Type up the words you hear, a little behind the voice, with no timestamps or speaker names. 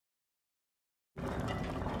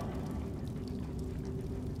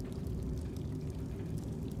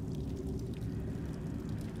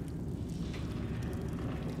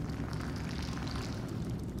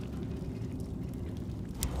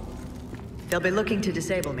They'll be looking to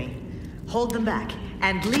disable me. Hold them back,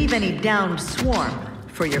 and leave any downed swarm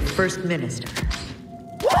for your first minister.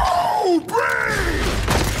 Whoa, brain!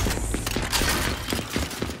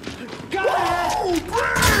 Whoa,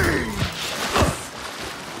 brain!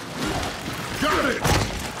 Got it!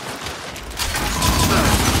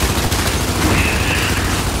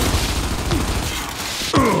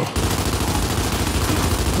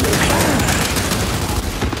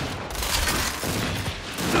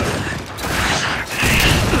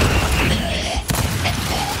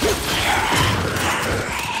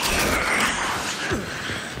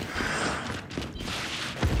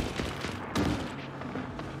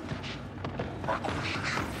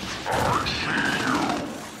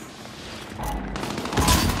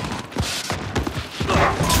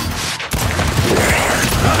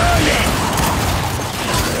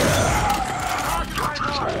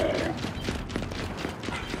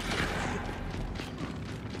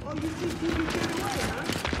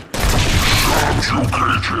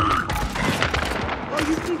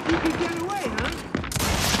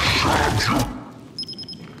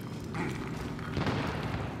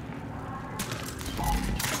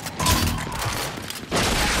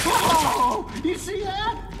 You see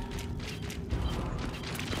that?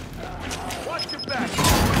 Watch your back.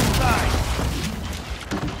 Inside.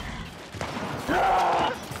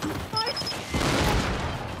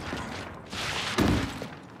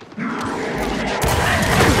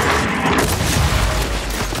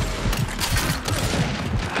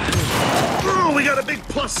 Oh, we got a big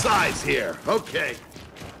plus size here. Okay.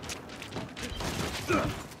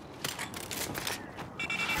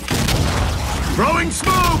 Throwing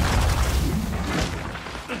smoke!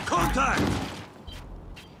 Contact!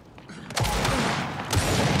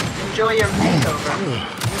 Enjoy your makeover.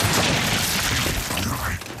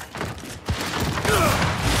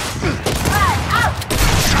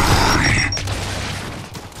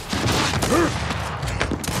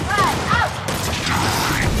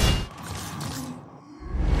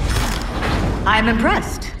 I'm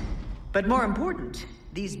impressed. But more important,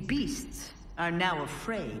 these beasts are now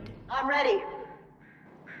afraid. I'm ready.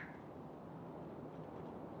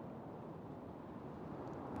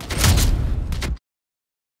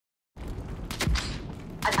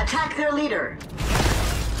 Attack their leader.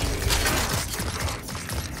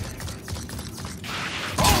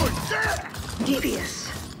 Oh, yeah! Devious.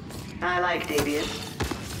 I like Devious.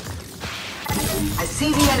 I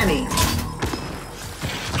see the enemy.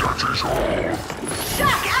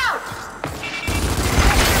 Shock out!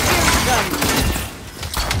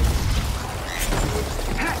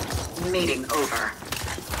 Meeting over.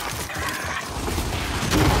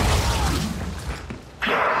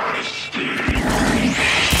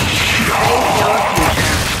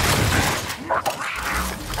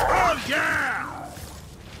 Oh, yeah!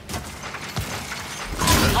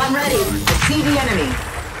 I'm ready. I see the enemy.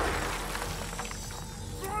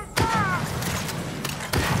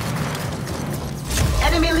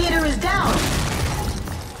 Enemy leader is down.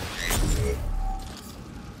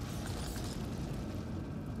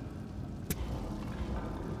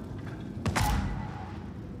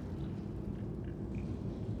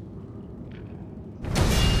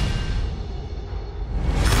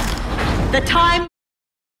 The time...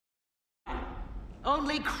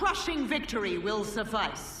 Only crushing victory will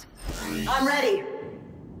suffice. I'm ready.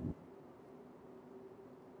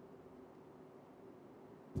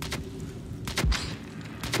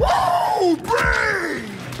 Whoa, brain!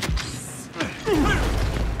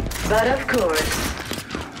 But of course.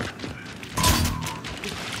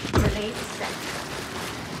 Grenade set.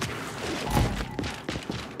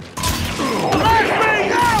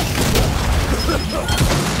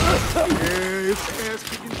 Yeah, it's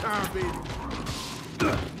ass-kicking time, baby.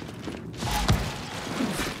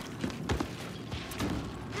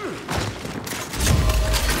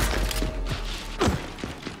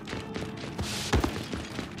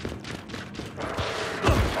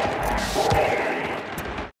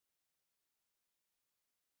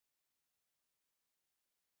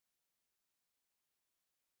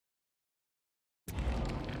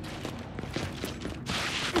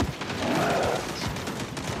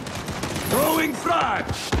 Throwing frag!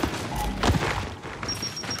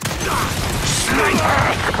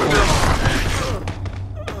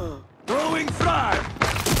 Throwing frag!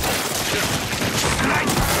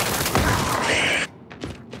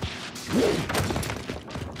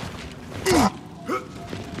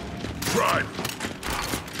 Drive!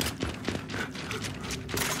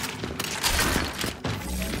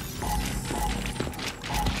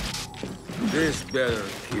 This better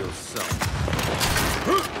kill something.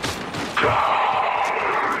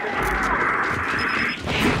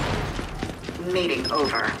 meeting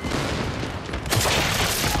over.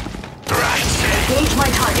 Right. Engage my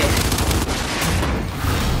target.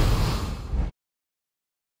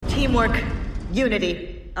 Teamwork,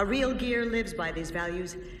 unity. A real gear lives by these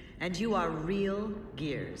values, and you are real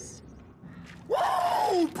gears.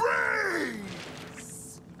 Woo!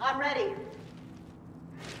 Breeze! I'm ready.